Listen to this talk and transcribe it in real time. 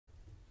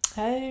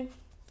Hi,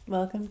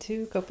 welcome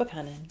to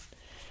Kopakanen.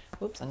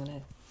 Whoops,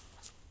 alright,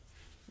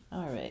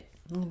 I'm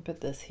gonna put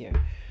this here.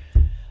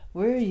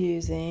 We're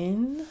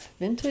using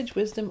Vintage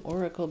Wisdom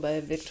Oracle by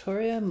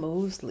Victoria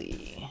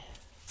Mosley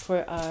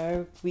for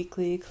our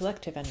weekly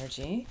collective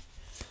energy.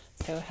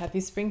 So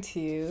happy spring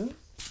to you.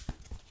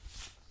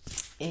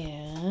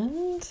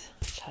 And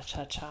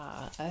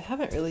cha-cha-cha. I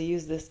haven't really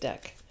used this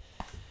deck.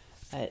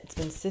 It's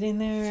been sitting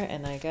there,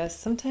 and I guess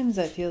sometimes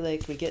I feel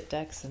like we get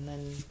decks and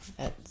then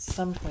at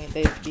some point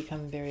they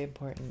become very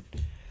important.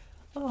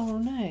 Oh,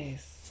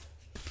 nice.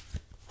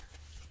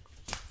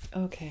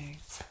 Okay.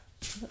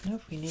 I don't know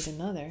if we need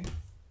another.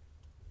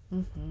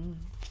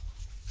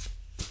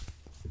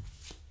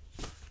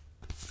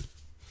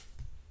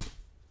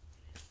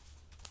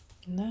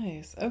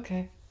 Nice.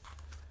 Okay.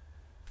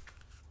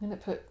 I'm gonna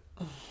put...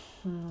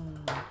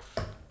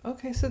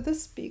 Okay, so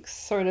this speaks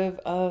sort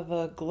of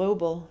a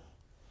global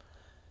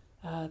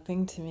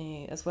thing to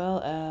me, as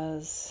well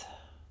as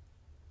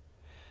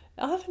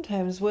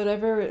oftentimes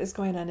whatever is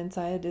going on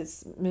inside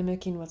is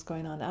mimicking what's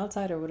going on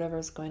outside, or whatever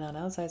is going on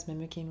outside is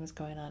mimicking what's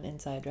going on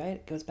inside, right?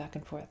 It goes back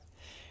and forth.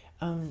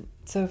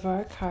 So for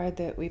our card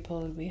that we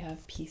pulled, we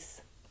have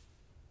peace.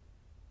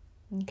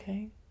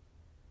 Okay?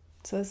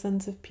 So a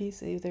sense of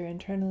peace either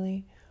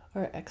internally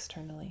or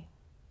externally.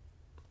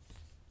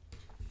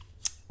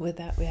 With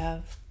that, we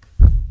have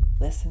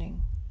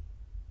listening,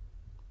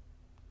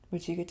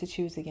 which you get to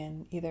choose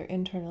again, either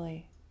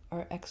internally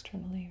or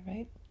externally,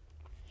 right?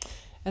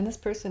 And this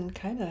person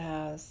kind of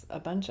has a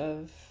bunch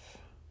of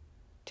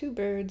three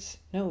birds.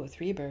 No,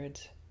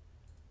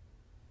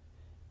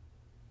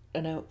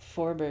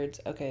 four birds.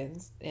 Okay,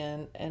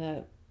 and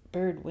a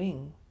bird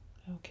wing.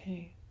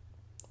 Okay,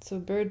 so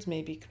birds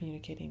may be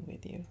communicating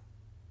with you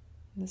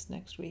this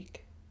next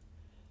week,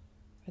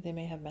 or they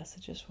may have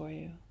messages for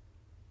you.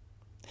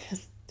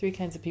 Three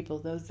kinds of people: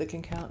 those that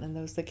can count and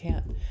those that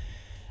can't.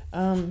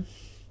 And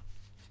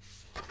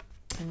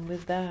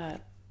with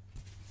that,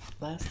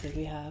 lastly,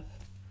 we have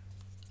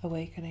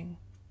awakening.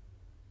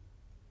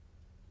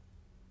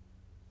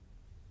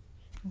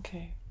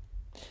 Okay,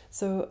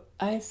 so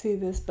I see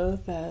this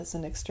both as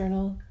an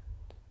external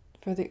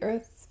for the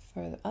earth,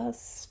 for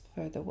us,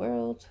 for the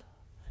world,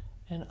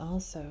 and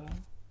also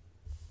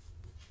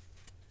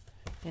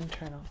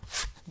internal.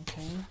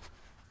 Okay.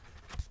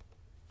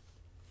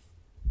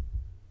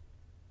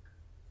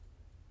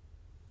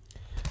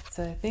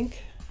 So I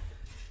think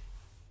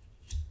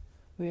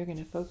we are going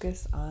to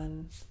focus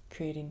on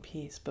creating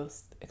peace,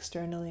 both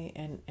externally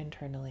and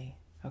internally.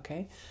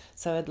 Okay?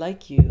 So I'd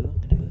like you, I'm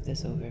going to move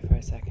this over for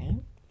a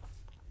second.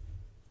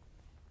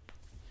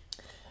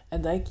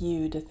 I'd like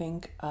you to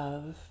think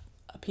of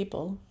a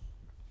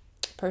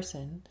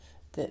person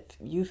that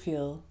you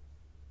feel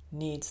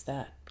needs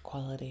that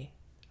quality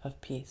of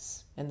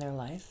peace in their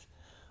life,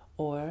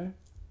 or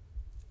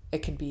it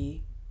could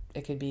be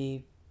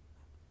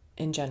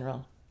in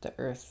general, the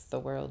earth, the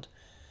world,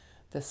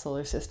 the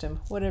solar system,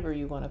 whatever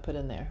you want to put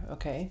in there.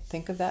 Okay,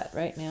 think of that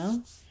right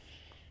now,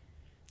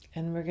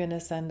 and we're going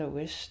to send a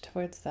wish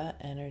towards that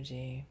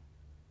energy.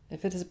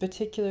 If it is a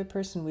particular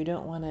person, we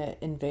don't want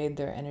to invade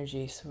their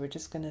energy, so we're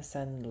just going to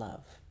send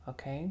love.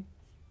 Okay?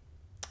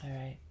 All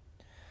right.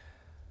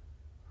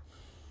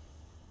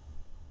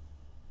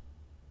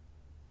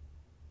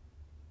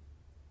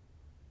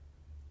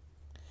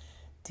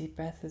 Deep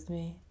breath with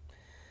me.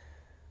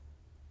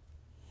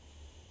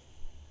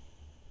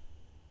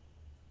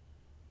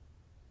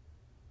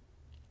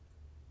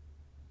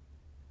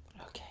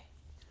 Okay.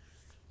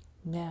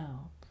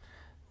 Now,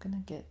 I'm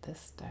going to get this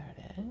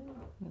started. I'm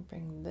going to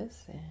bring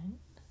this in.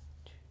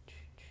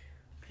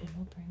 And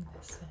we'll bring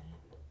this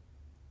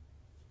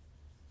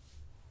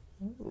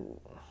in. Ooh.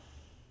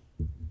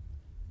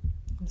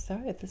 I'm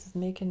sorry if this is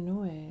making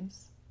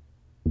noise.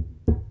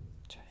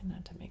 Try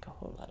not to make a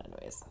whole lot of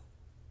noise.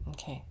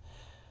 Okay.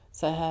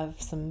 So I have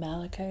some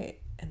malachite,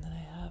 and then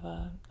I have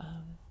a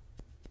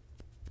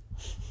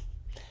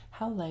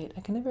howlite.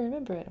 I can never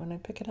remember it when I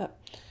pick it up.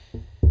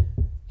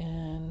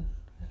 And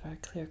with our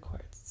clear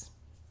quartz.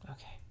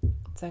 Okay.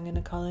 So I'm going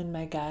to call in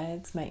my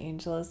guides, my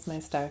angels, my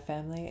star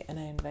family, and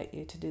I invite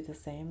you to do the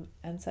same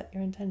and set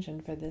your intention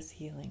for this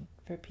healing,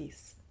 for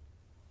peace.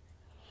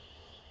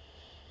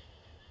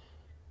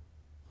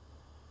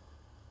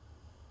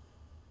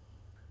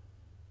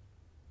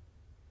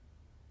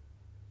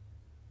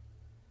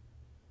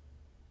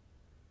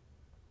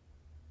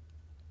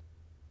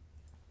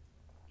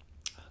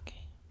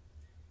 Okay.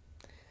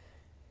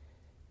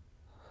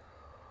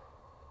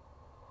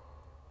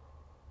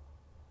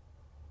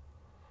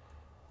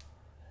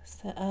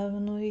 Sa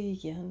avno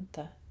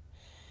yenta.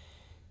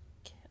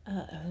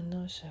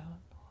 Avno shao.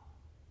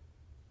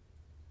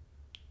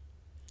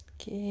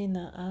 Ki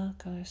na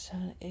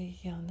akasha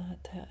eyana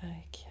ta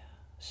aikya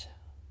sha.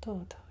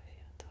 To to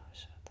ya to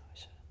sha to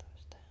sha to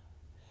sha.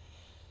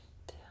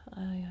 Te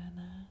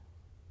ayana.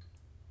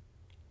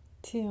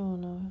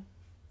 Tiono.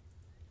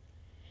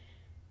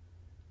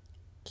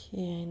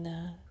 Ki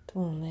na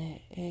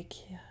tune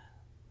ekya.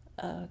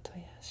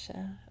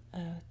 Autoyasha.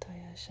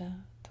 Autoyasha.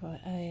 To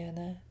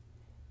ayana.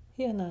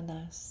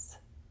 Yananas.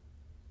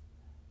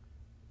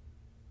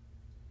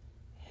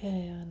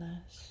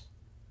 Heyanas,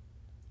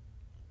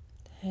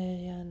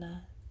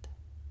 Heyanat.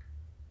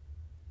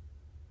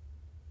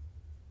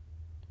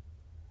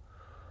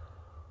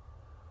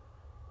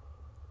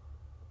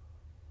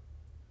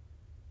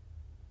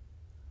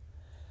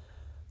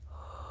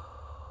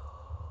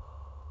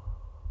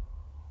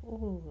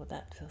 Ooh,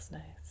 that feels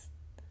nice.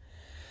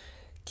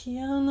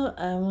 Kiano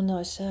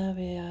auno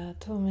shabia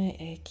tome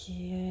e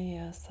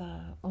kia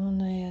sa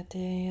una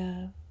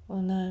dea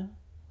una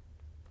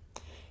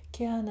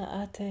kiana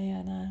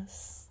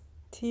ateanas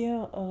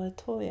tio o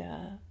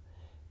toya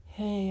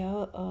he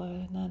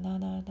o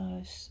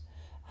nanananos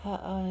ha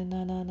a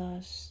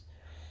nananas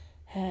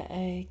he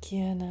e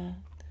kiana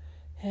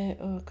he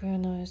o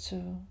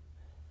kunosu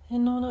he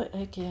nono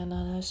e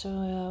kiana na so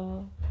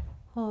yao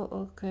ho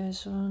o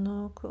keso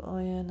no ku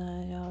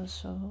oyana yao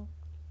so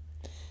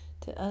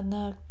te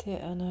anak te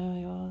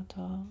anoyo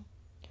to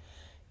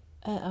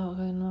e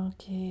aure no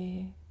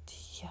ki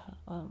tia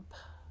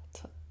ampa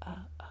to a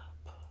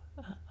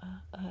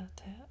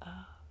te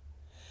a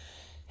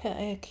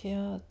he e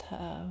kia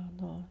ta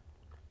no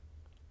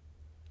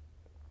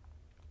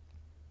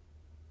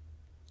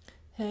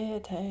he e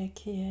te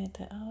ki e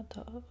te ao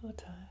to o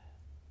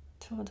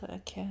to to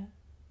ake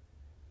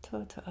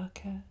to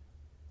ake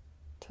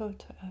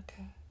to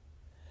ake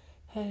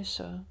he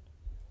so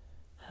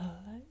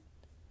hello.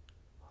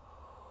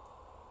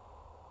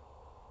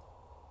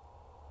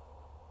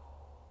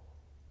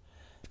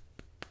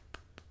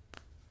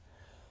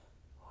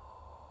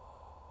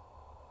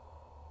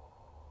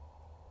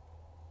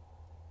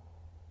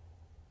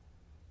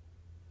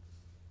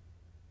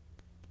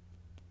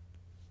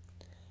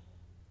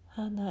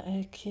 Hana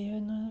e kia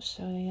no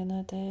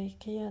shoyana de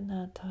kia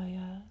na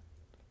toya.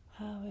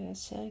 How e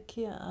se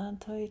kia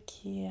antoi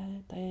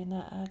kia de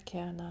na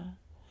akiana.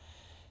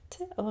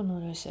 Te ono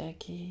no se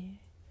ki.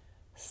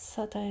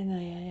 Satai na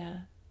ya.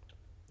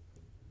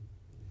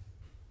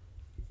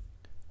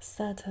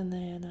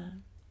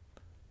 Satanayana.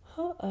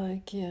 Ho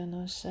o kia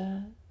no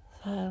se.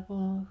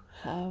 Habu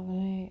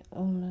hawi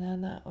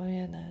umnana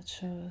oyana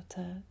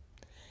chuta.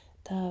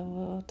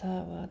 Tawo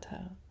tawa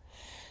ta.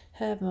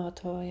 He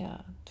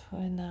motoya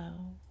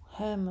tuenau.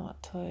 He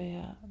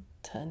motoya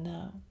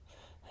tanau.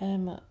 He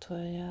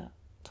motoya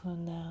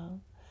tunau.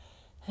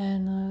 He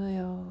no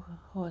yo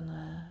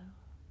hona.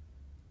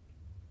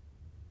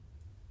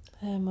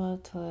 He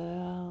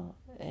motoya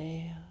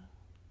ea.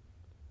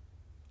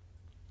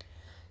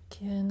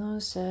 Kia no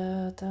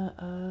se ta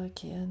a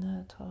kia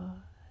na to.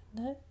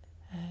 Ne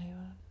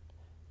eo.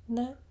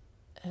 Ne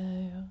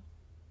eo.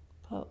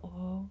 Pa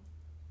o.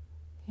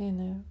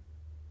 Hinu.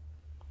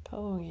 Pa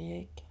o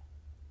yek.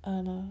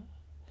 Ana.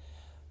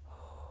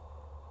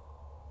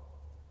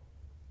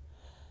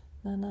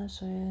 Nana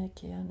soya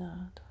kia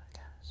na to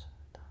kaso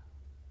ta.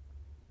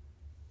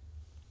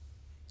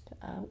 Te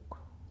auk.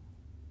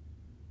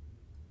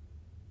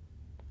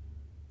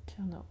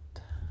 Kia no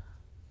ta.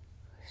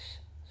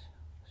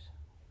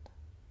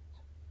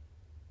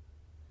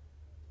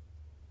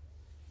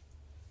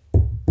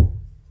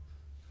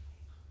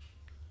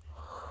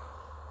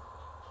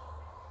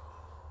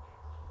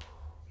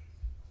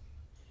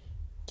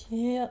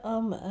 Kia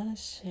ama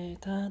se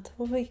ta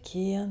toi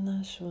kia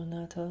na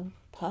shuna to.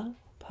 Pa.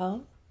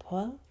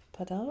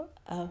 Padao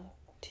au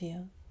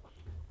tia.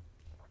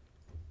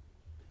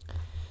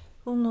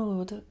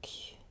 Uno da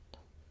ki.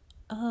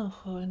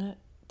 Aho na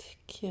te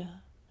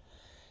kia.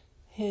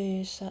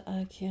 He sa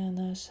a kia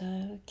na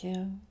sa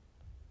kia.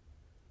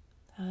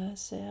 A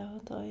se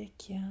au doi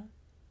kia.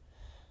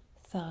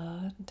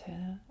 Tha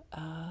te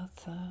a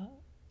tha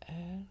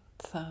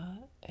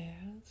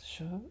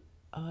shu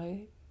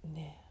ai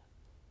ne.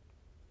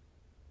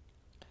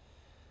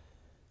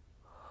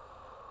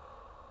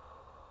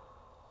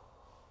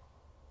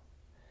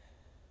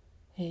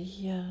 He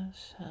ya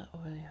sa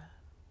oya.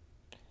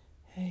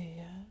 He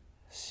ya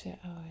se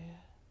oya.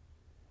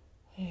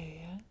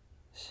 He ya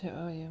se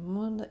oya.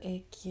 Muna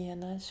e kia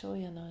na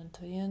soya no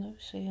anto yano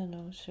soya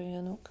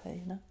no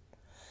kaina.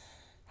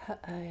 Ha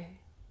ai.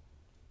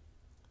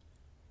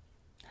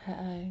 Ha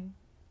ai.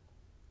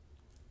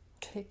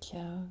 Ke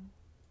kia.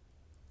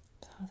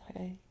 Ta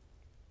ai.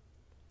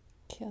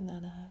 Kia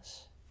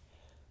nanas.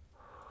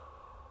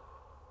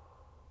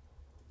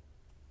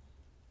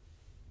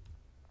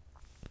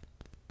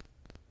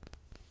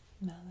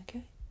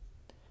 Malake.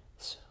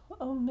 So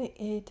ome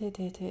e te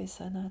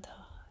sanata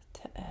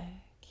te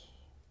aki.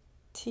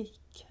 Ti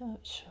kia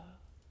sho.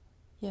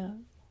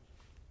 Yang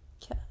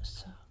kia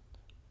so.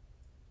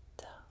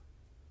 Ta.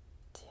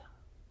 Tia.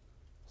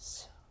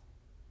 So.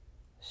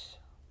 So.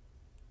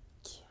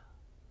 Kia.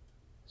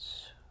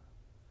 So.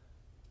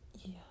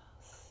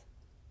 Yes.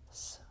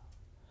 So.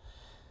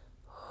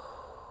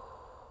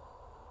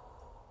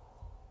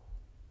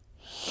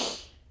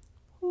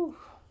 Whew.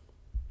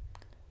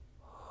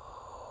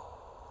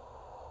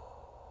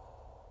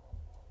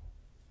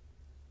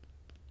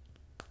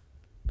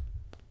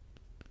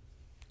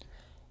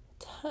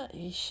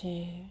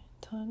 Taishe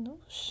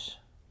Tanush.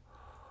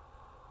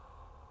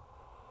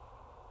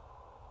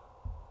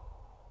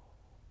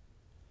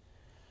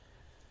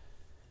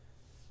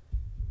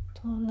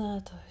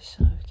 Tona to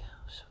shavka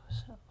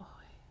shosha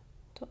oi.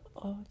 To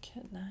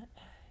okena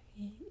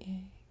e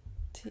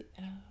ti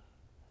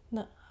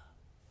na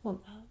on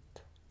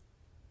out.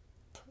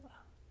 To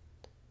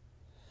out.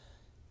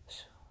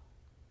 Sho.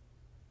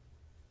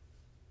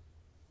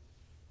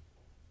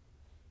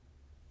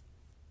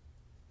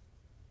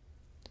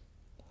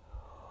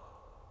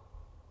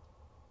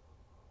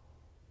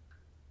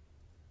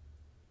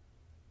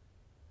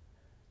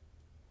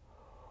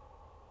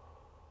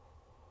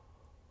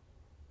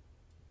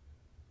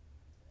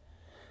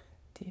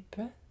 Deep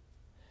breath.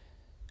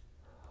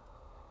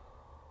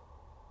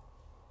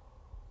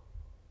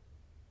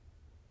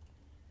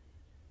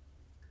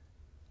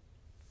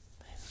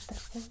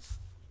 That's it.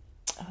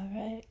 All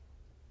right.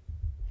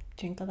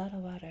 Drink a lot of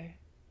water.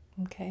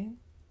 Okay?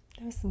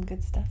 There was some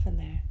good stuff in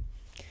there.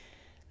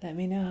 Let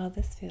me know how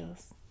this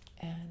feels.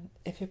 And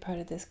if you're part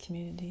of this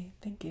community,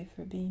 thank you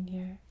for being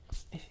here.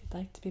 If you'd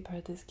like to be part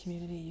of this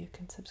community, you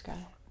can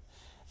subscribe.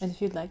 And if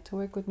you'd like to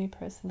work with me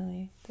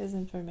personally, there's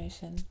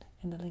information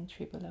in the link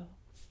tree below.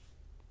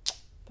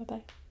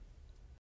 Bye-bye.